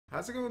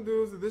How's it going,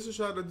 dudes? This is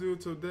Shah the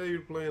Dude. Today you're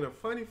playing a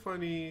funny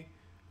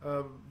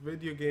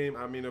video game.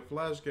 I mean, a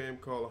flash game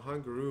called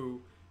Hangaroo.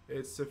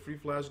 It's a free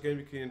flash game.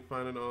 You can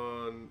find it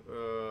on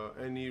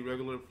any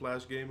regular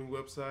flash gaming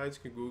websites.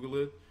 You can Google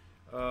it.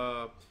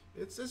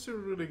 It's a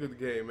really good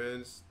game,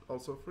 and it's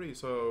also free.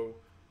 So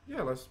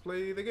yeah, let's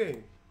play the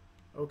game.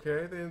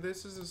 Okay, then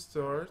this is the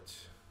start.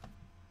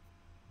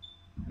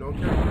 No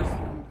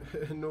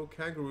kangaroos, no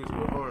kangaroos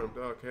were harmed.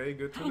 Okay,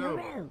 good to know.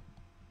 Hangaroo.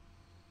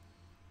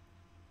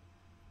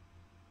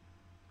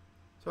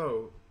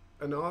 So,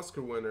 an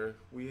Oscar winner,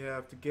 we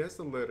have to guess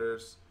the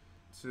letters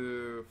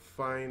to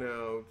find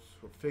out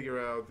or figure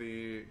out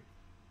the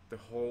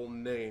whole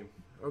name.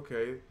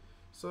 Okay,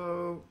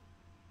 so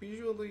we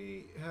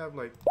usually have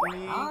like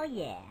Oh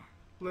yeah.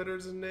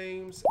 letters and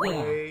names. Yeah.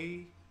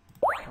 A,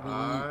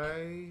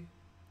 I,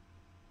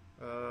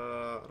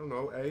 I don't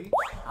know, H,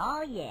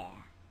 Oh yeah.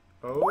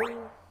 O.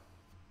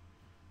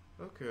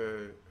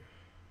 Okay.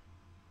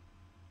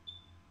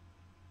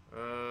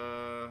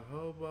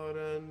 How about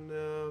an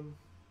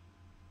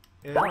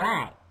N?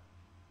 Alright.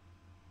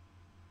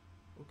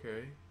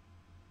 Okay.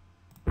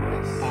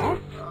 S? No.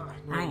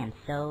 I am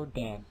so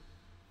dead.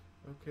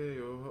 Okay,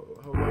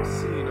 how about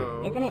C?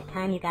 No. Isn't it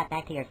time you got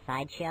back to your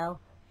sideshow?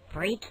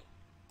 Freak?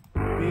 B?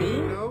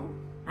 No.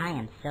 I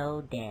am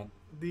so dead.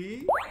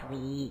 D?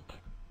 Sweet.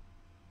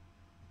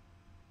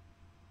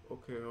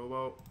 Okay, how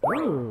about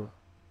Ooh.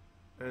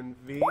 and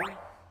V?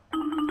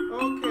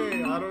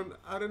 Okay,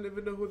 I don't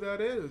even know who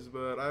that is,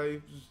 but I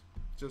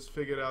just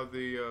figured out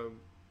the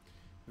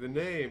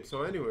name.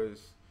 So,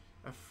 anyways,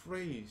 a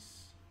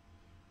phrase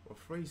or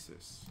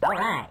phrases.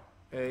 Alright.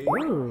 A,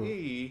 Ooh.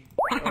 E,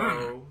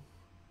 O.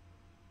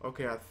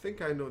 Okay, I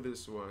think I know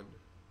this one.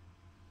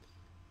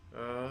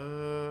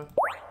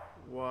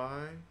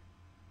 Y,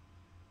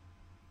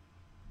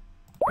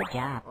 Good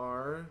job.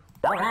 R,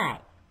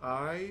 Alright.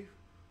 I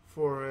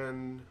for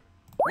an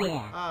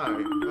Yeah. I.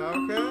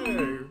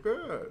 Okay,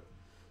 good.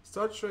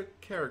 Star Trek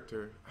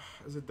character.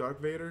 Is it Darth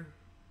Vader?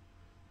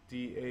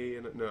 D-A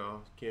and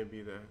no, can't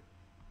be that.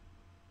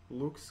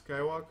 Luke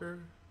Skywalker?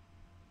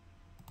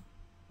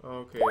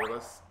 Okay,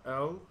 let's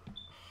L. Oh,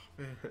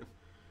 man,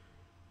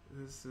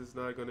 this is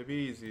not gonna be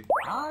easy.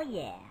 Oh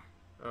yeah.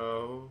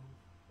 O,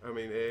 I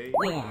mean A.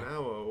 Yeah. Now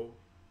O.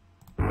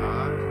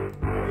 I.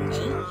 H.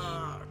 H?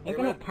 Ah,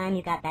 Isn't it time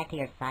you got back to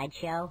your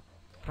sideshow?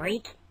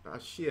 Freak? Ah,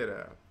 shit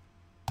up.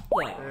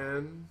 Yeah.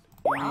 N.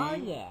 Oh E.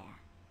 yeah.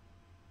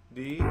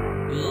 D. D?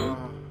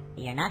 Ah.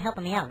 You're not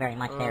helping me out very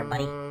much there,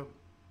 buddy.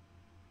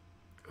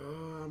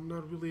 I'm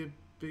not really a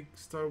big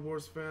Star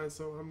Wars fan,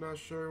 so I'm not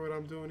sure what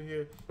I'm doing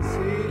here. C.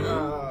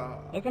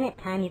 Isn't it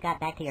time you got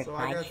back to your So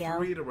I got sideshow?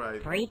 3 to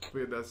right. Freak?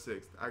 Wait, that's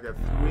 6. I got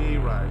 3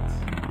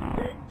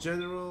 right.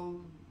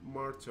 General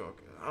Martok.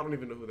 I don't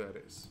even know who that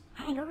is.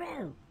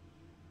 Hangaroo.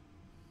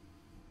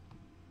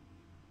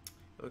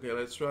 Okay,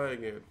 let's try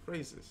again.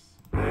 Phrases.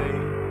 A.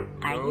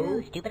 Are O,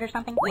 you stupid or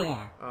something?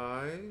 Yeah.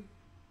 I.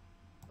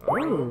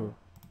 Ooh.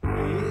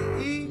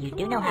 E. You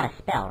do know how to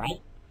spell, right?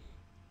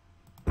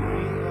 E.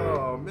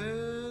 Oh,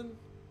 man.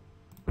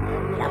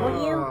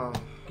 W?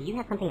 Do you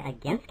have something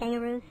against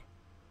kangaroos?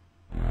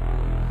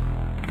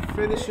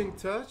 Finishing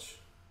touch?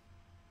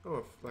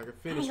 Oh, like a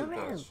finishing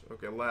Kangaroo. touch.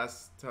 Okay,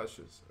 last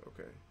touches.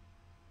 Okay.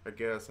 I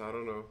guess, I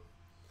don't know.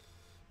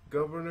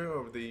 Governor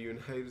of the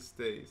United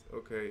States.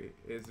 Okay,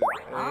 is it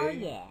A? Oh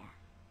yeah.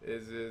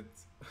 Is it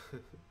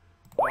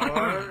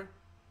R?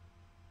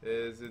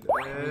 Is it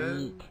N?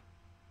 Sweet.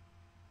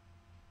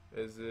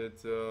 Is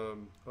it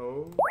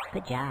O?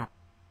 Good job.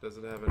 Does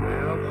it have an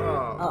L?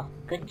 Oh, Oh,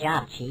 good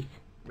job, Chief.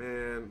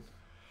 man.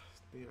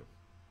 Damn.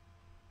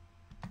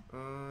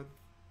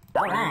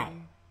 Alright. D,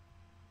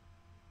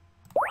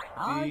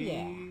 Oh D,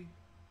 yeah.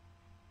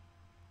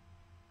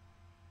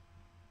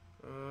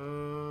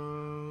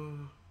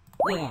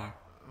 Yeah.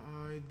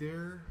 I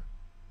dare.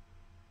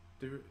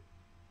 Dirk.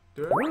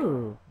 Dirk.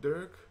 Ooh.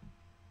 Dirk.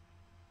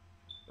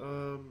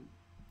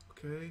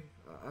 Okay.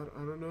 I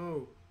don't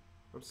know.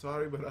 I'm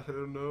sorry, but I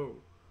don't know.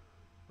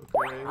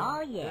 Okay.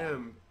 Oh, yeah.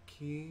 M.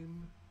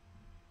 Kim.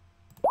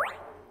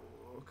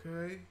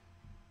 Okay.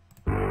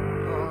 Oh,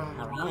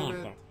 Correct damn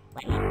answer. it.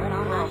 Let me put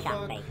on my Oh, shot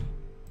fuck. face.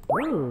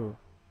 Ooh.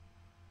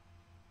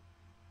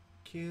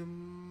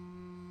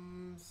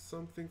 Kim.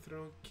 Something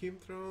throne. Kim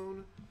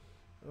throne.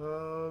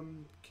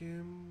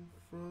 Kim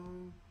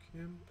from.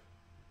 Kim.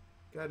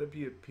 Gotta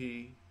be a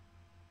P.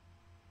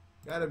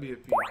 Gotta be a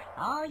P.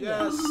 Oh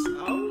yeah. Yes!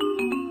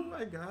 Oh,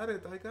 I got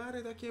it. I got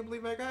it. I can't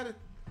believe I got it.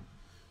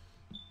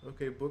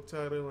 Okay, book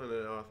title and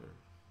an author.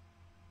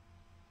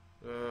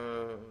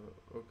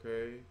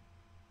 Okay.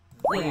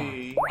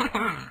 V.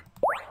 Yeah.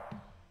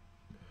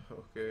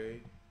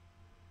 Okay.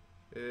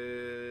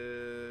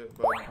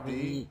 About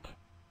D. Sweet.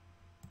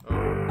 O.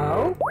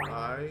 Oh?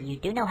 I. You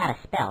do know how to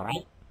spell,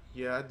 right?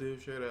 Yeah, I do.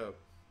 Shut up.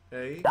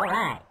 A.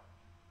 Alright.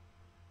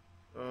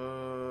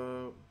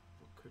 What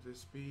could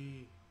this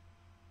be?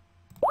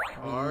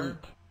 R.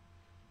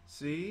 Sweet.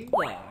 C.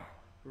 Yeah.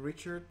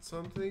 Richard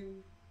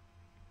something.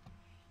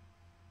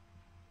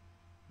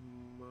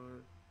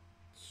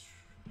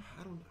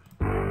 I don't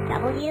know.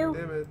 W?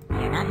 Damn it.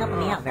 You're not helping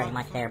me out very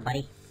much there,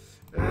 buddy.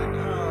 And,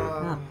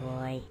 Oh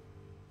boy.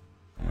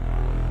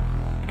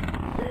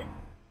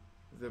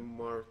 the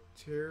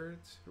Martyred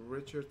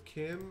Richard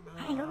Kim.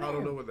 I Hangaroo.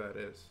 don't know what that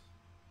is.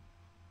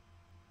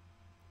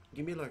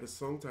 Give me like a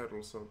song title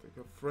or something.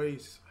 A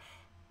phrase.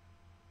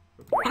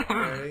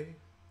 Okay.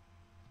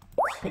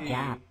 Good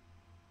job.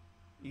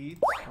 Eat.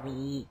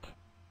 Sweet.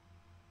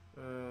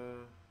 Oh.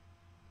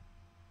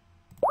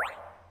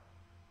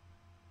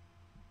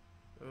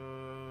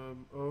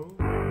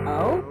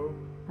 Oh?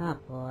 Oh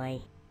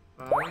boy.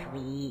 I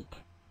Sweet.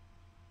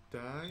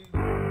 die.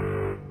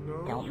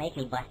 No. Don't make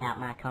me bust out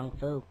my kung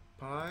fu.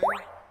 Pie.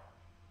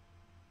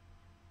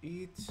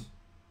 Eat.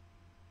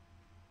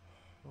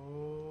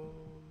 Oh.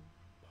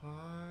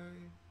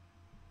 Pie.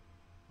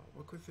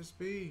 What could this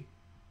be?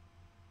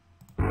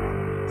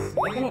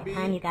 Isn't it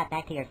time you got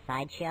back to your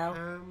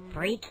sideshow?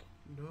 Freak?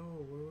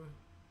 No.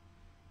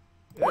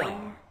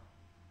 N.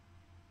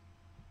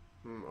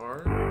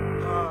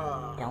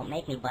 R. Don't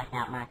make me bust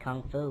out my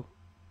kung fu.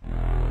 Eat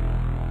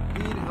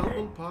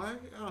humble pie?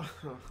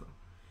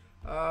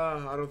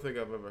 I don't think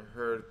I've ever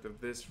heard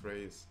of this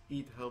phrase.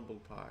 Eat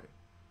humble pie.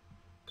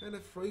 What kind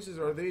of phrases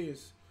are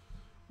these?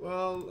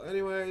 Well,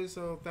 anyway,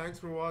 so thanks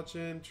for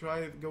watching.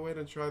 Go ahead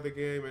and try the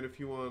game, and if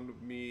you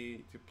want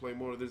me to play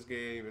more of this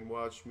game and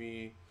watch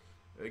me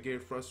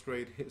get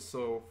frustrated,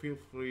 so feel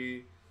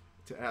free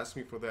to ask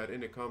me for that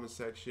in the comment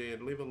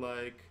section. Leave a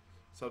like,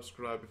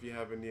 subscribe if you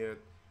haven't yet.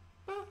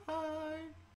 Bye.